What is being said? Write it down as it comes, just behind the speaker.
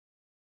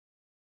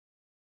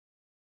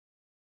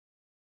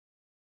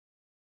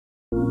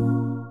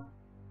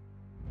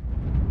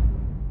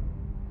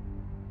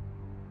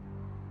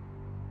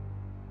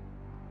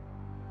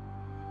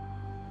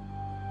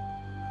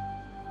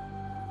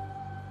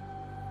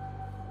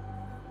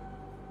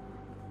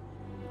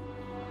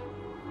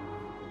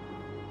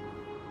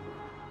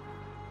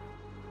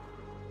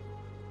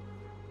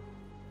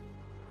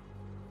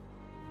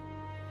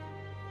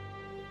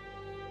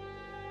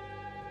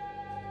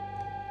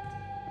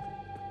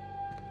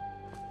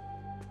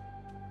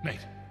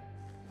Nate,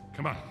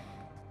 come on.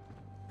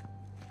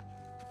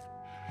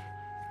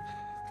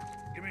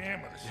 Give me a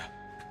hand with this. Yeah.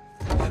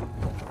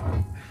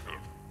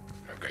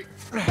 Okay.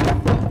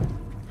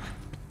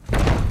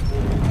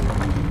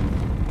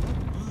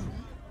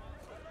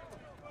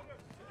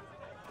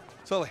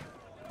 Sully.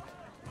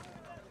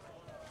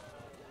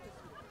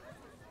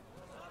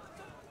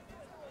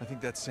 I think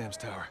that's Sam's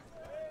tower.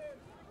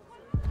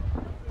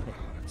 Well,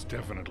 it's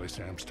definitely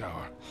Sam's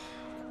tower.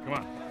 Come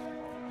on.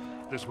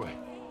 This way.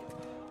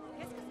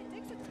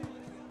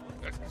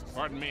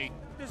 Pardon me.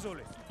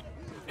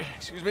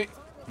 Excuse me?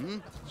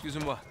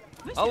 Excusez-moi.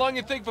 How long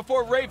you think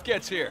before Rafe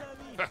gets here?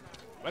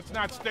 Let's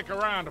not stick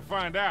around to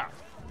find out.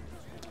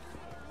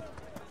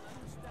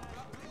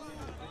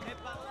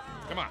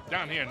 Come on,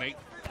 down here, Nate.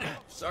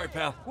 Sorry,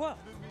 pal. What?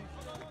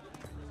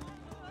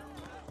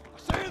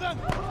 See them!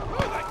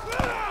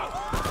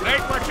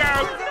 Nate, watch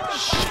out!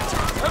 Shit!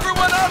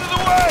 Everyone out of the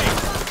way!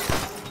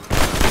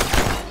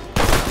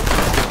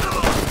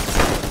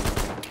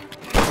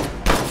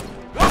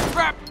 Oh,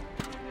 crap!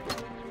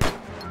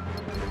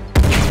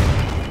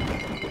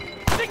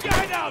 Take your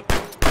head out!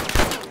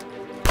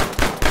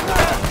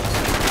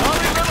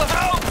 Only a little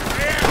help!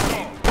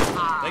 Asshole!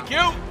 Thank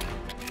you.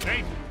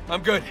 Nate,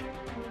 I'm good.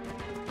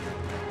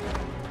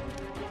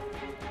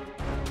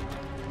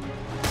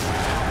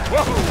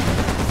 whoa!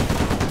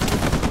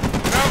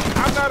 No,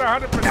 I'm not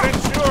 100%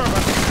 sure,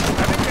 but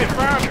I think they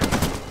found her.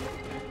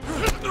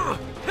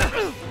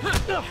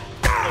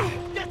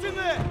 Get in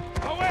there!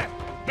 Go in!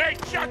 Nate,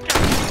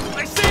 shotgun!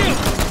 I see him!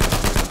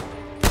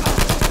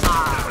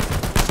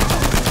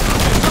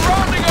 They're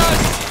surrounding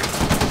us!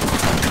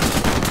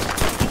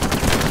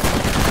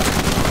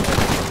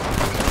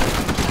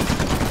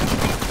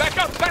 Back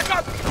up! Back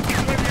up!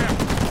 Get with you.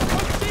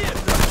 Don't see it!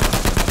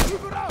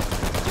 Move it out!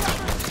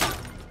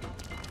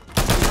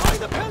 Behind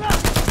the pillar!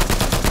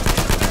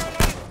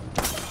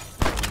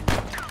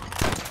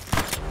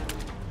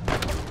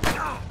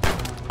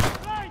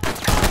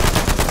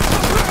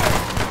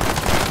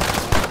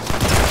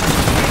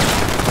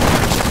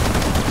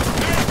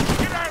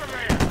 Get out of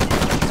there!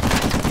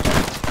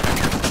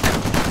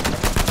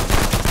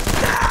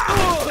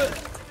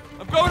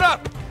 I'm going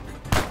up!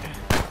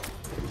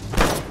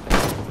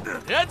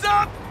 Heads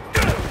up!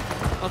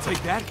 I'll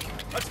take that.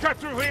 Let's cut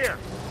through here.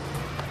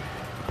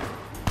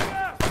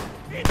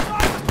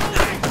 Inside the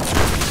building!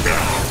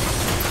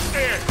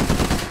 There.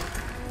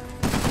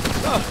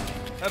 Oh,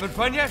 having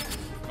fun yet?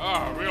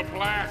 Oh, real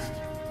blast.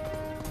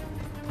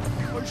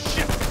 Oh,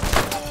 shit!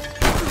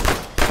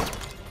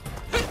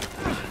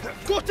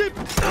 Got him!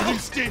 You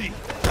steady.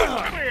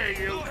 Come here,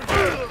 you.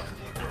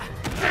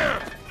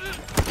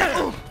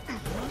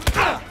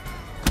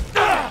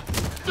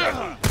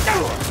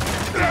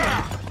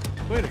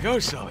 Way to go,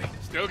 Sully.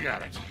 Still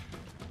got it.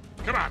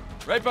 Come on.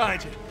 Right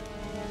behind you.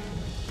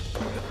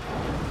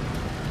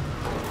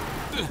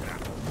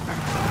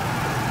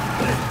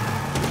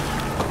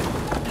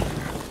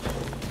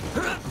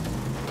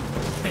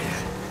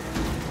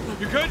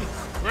 You good?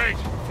 Great.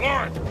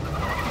 Floor it.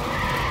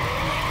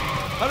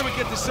 How do we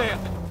get to Sam?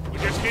 We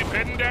just keep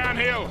heading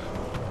downhill.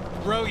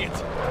 Brilliant.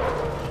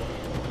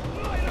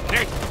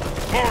 Nick,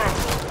 more of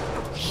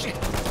them. Shit.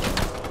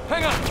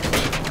 Hang on.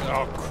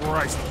 Oh,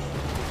 Christ.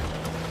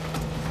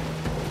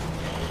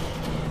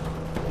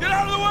 Get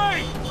out of the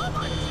way!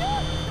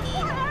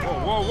 Whoa,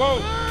 whoa, whoa.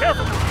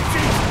 Careful.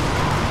 Jeez.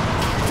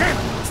 Damn,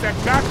 it's that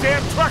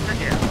goddamn truck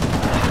again.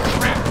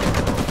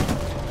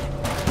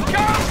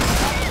 Go!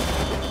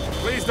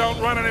 Please don't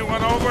run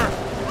anyone over.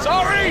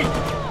 Sorry!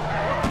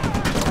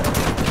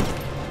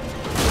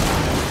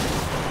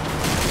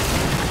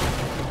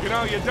 You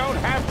know, you don't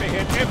have to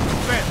hit every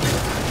fence.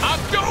 I'm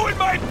doing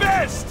my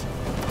best!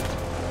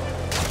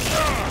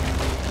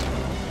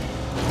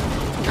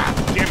 God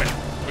damn it.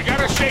 We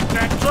gotta shake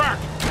that truck.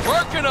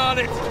 Working on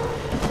it!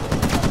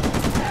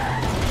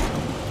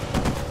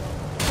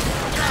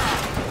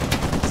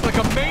 It's like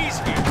a maze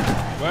here.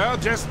 Well,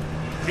 just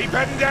keep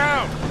heading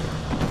down.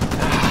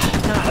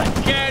 Not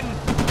again!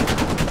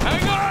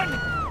 Hang on!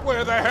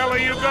 Where the hell are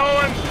you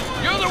going?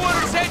 You're the one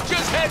who said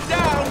just head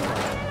down!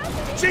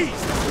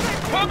 Jesus.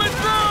 Coming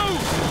through!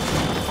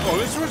 Oh,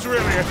 this was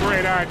really a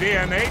great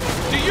idea, Nate.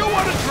 Do you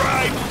want to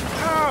drive?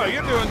 Oh,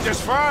 you're doing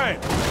just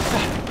fine.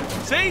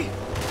 See?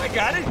 I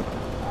got it.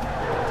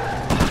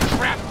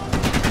 Crap.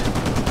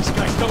 These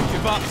guys don't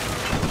give up.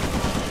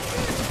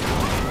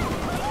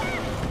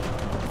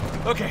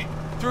 Okay,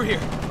 through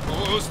here.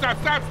 Oh, stop,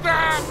 stop,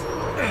 stop!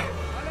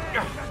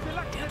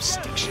 Damn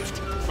stick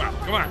shift. Well,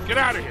 come on, get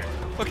out of here.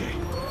 Okay.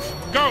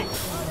 Go!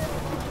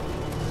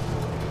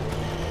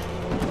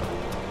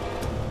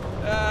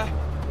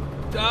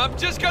 I'm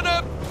just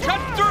gonna cut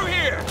through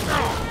here.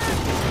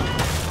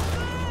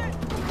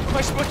 What am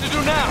I supposed to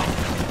do now?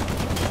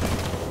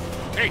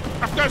 Hey,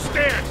 up those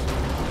stairs!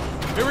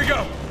 Here we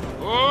go.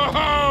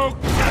 Oh!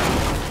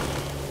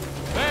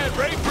 Man,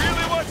 Rafe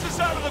really wants us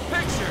out of the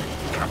picture.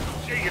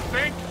 Gee, you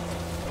think?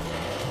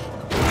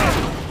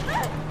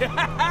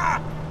 I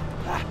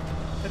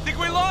think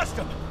we lost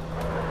him.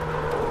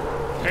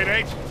 Hey,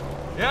 Nate,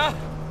 Yeah?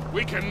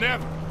 we can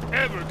never,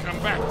 ever come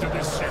back to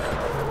this city.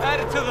 Add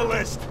it to the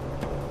list.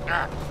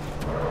 Ah.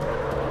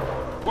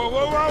 Whoa,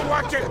 whoa, whoa,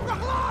 watch it!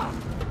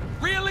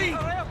 Really?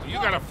 You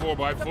got a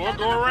 4x4,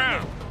 go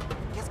around.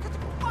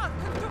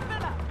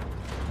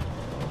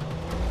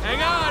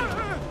 Hang on!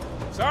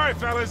 Sorry,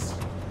 fellas.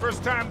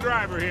 First time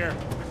driver here.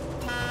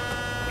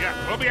 Yeah,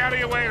 we'll be out of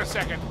your way in a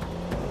second.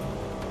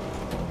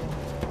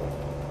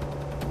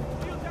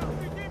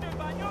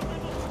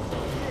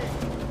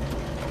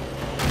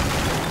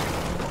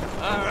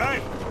 All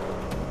right.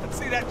 Let's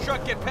see that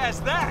truck get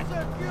past that. Oh,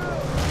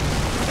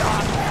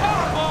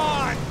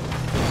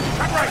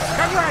 come on!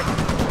 Cut right!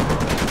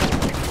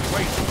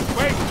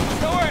 Wait.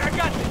 Don't worry, I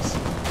got this.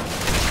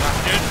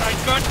 I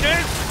got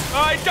this!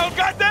 I don't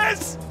got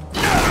this!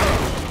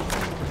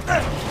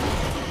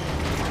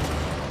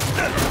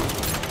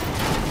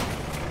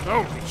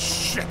 Holy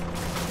shit!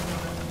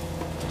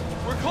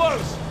 We're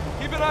close.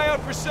 Keep an eye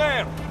out for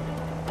Sam.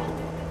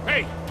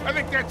 Hey, I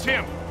think that's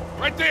him.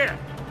 Right there.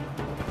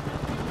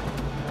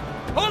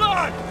 Hold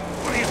on!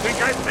 What do you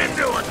think I've been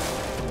doing?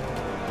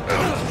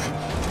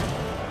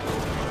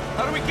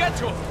 How do we get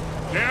to him?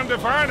 Damned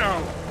if I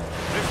know.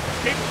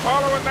 Just keep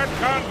following that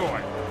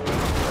convoy.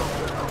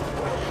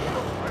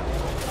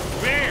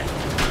 Man,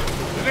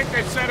 you think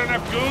they sent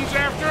enough goons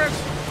after us?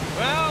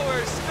 Well,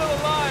 we're still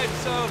alive,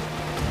 so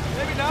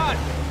maybe not.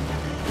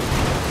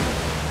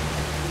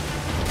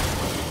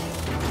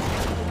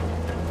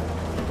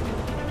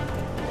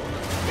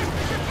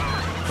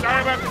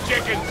 Sorry about the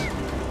chickens.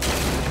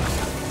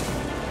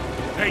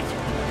 Nate,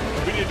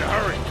 we need to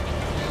hurry.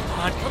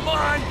 Come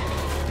on!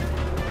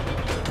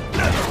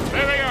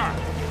 There they are.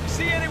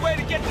 See any way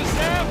to get to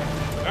Sam?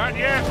 Not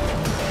yet.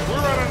 We're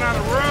running out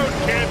of road,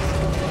 kid.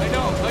 I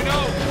know.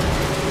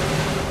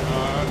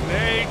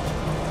 Nate.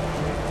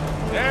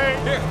 Nate.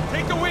 Here,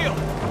 take the wheel.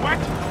 What?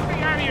 Are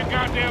you out of your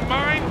goddamn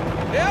mind?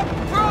 Yep,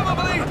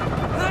 probably.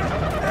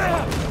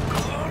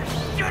 Oh,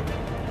 shit.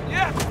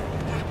 Yeah.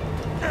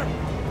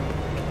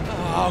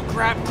 Oh,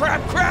 crap.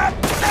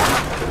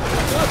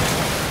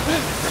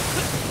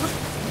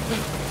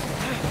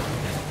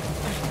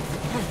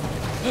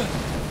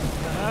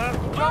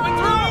 Coming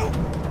through!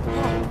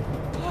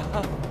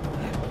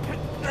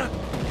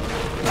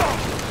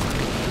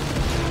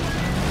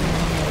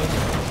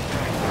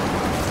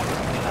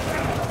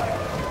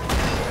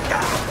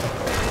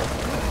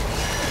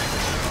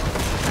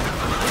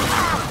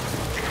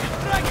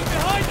 Dragging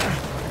behind us!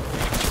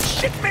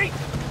 Shit, mate!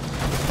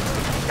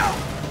 No!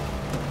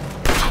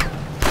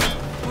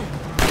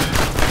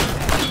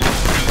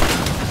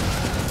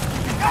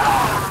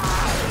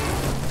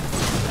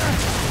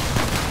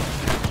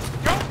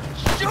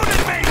 Shoot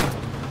at me!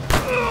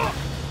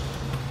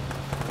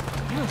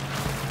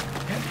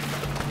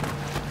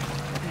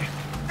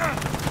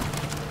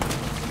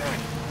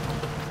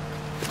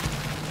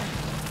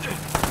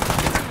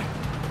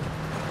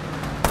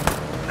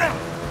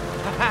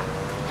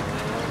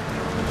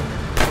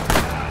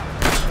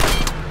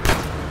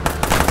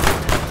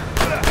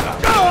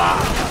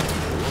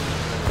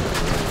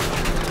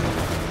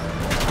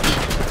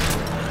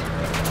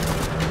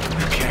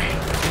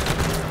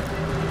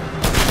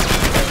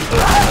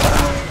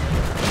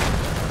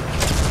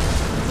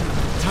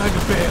 Time to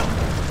bail.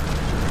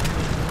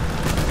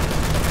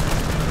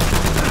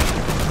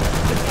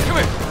 Come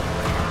here.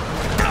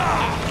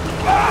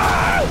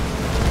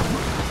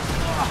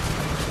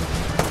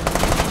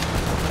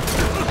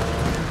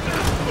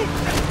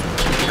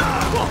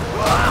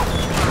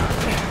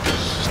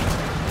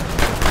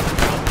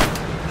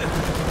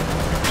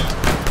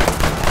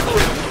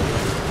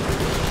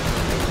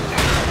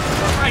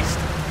 Christ.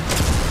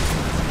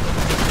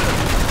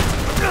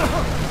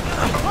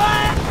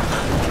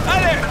 Hi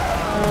there.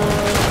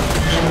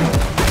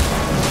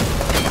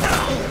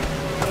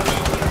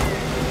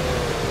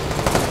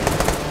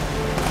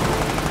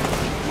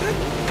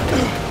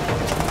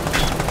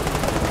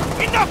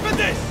 Enough of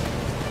this!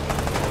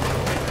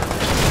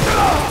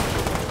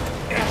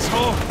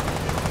 Asshole!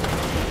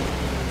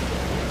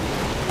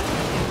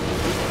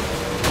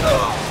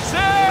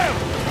 Sam!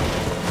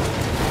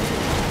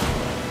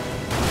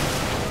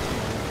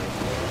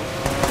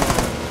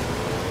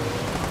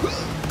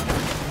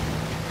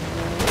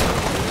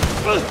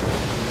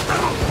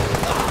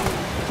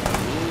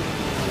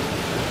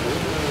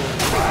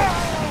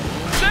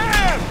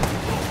 Sam!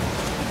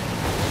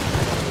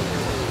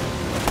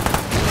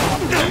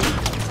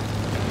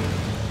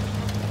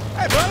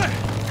 Hey, brother!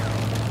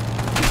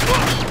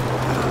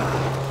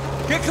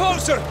 Get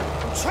closer!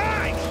 I'm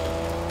trying!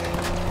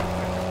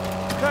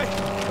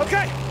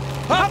 Okay.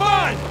 Hop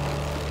on!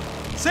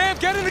 Sam,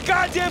 get in the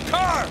goddamn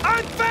car!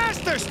 I'm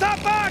faster!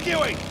 Stop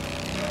arguing!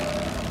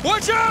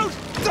 Watch out!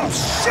 Oh,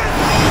 shit!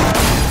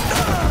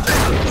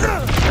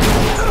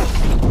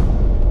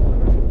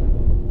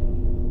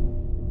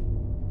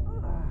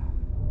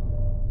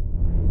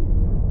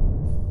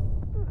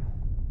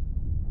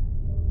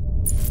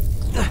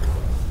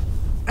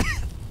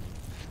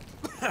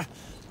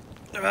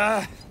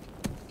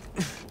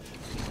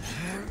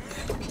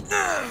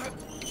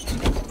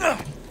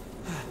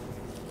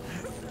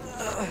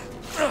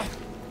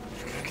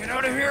 Get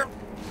out of here!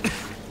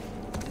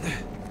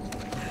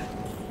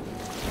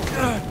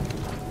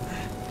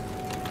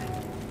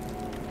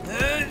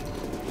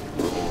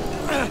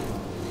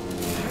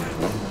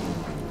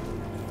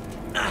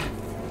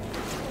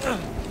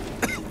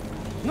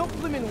 No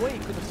blimmin' way you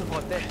could have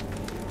survived there.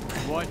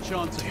 Why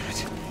chance it? Damn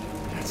it.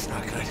 That's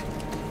not good.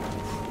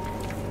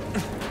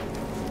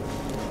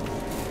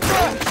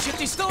 Shit,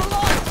 he's still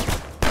alive!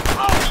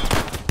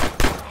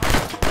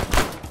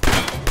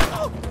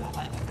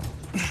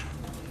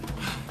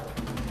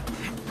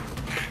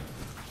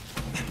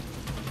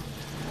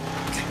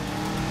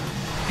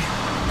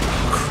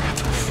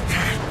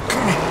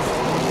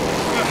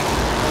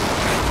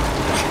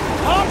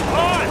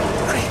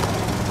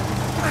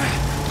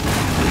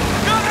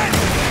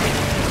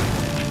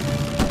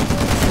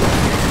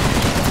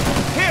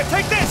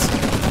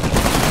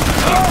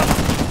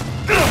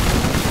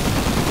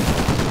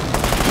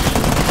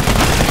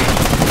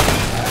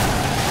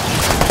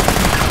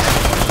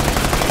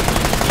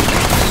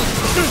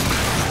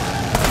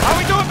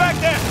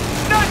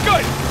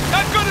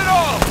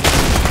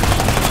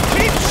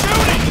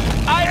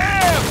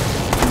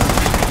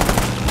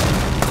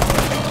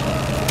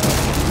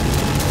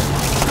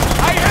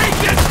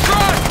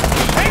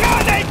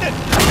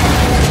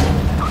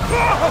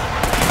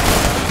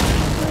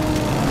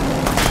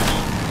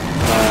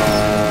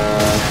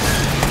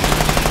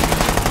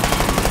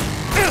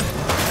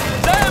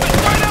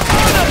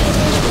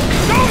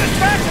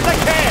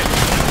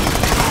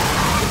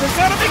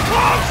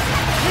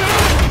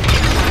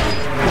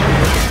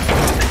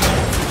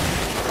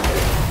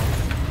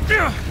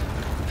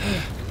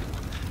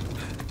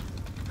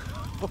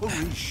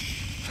 Holy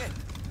shit.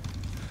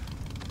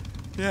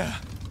 Yeah.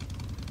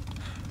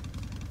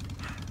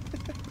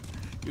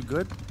 You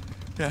good?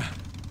 Yeah.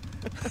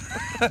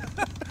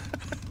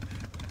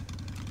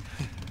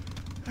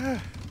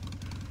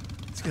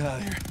 Let's get out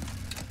of here.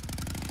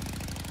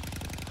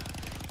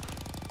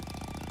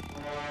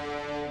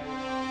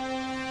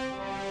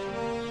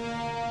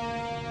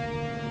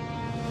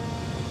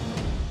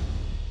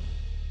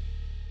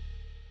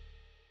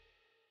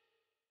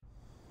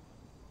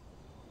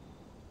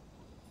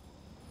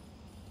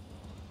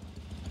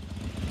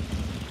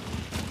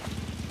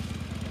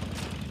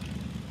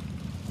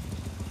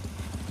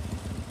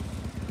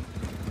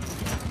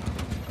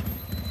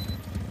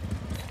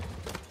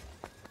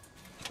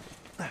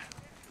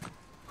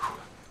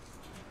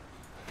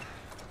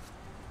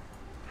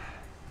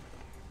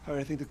 All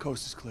right, I think the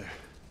coast is clear.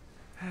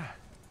 Yeah.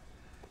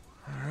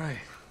 All right.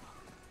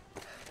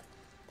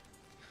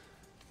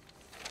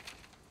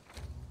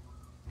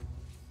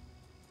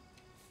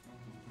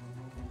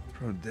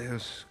 Pro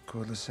Deus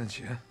cor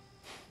licentia.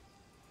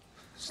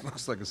 This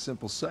looks like a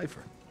simple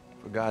cipher.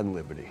 For God and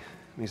liberty.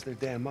 I mean, it's their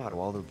damn motto.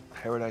 All the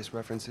paradise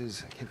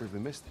references. I can't believe we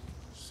missed it.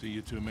 See,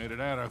 you two made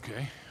it out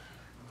okay.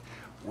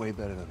 Way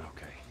better than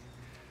okay.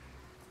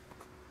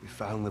 We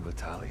found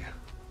Libertalia.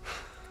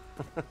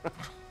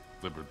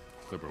 Liber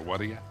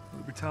what are you?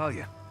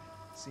 Libertalia.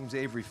 Seems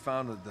Avery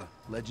founded the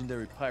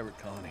legendary pirate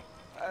colony.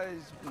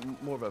 It's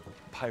more of a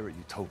pirate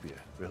utopia,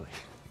 really.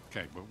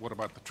 Okay, but what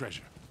about the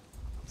treasure?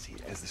 See,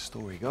 as the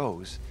story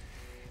goes,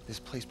 this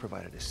place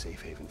provided a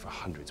safe haven for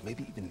hundreds,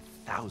 maybe even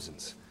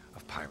thousands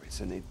of pirates,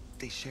 and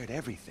they shared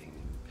everything.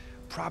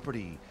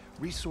 Property,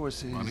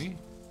 resources. Money?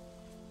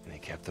 And they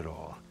kept it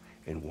all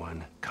in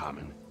one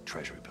common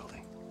treasury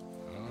building.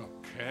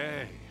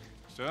 Okay.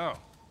 So,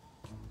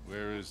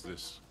 where is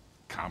this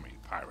commie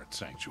pirate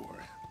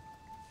sanctuary?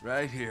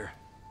 Right here.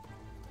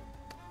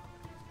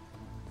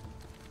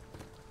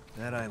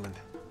 That island,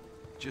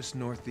 just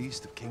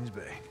northeast of Kings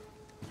Bay.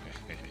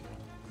 Hey,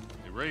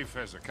 Rafe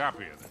has a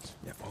copy of this.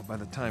 Yeah, well, by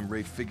the time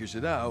Rafe figures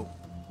it out,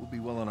 we'll be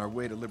well on our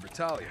way to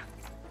Libertalia.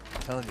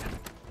 I'm telling you,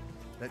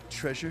 that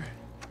treasure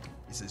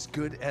is as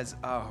good as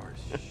ours.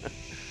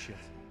 Shit.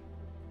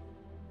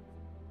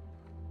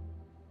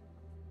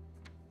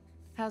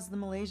 How's the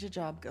Malaysia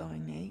job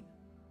going, Nate?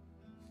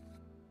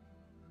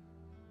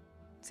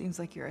 Seems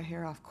like you're a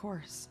hair off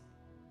course.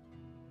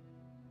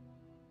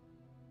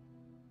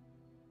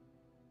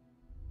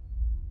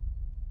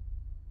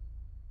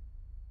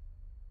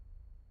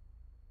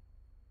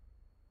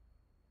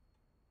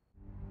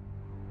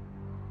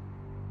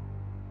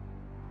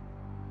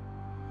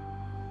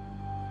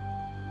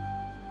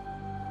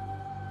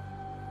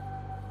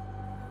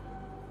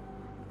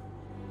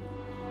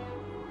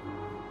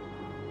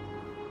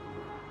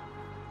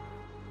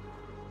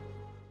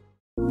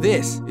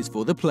 This is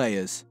for the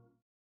players.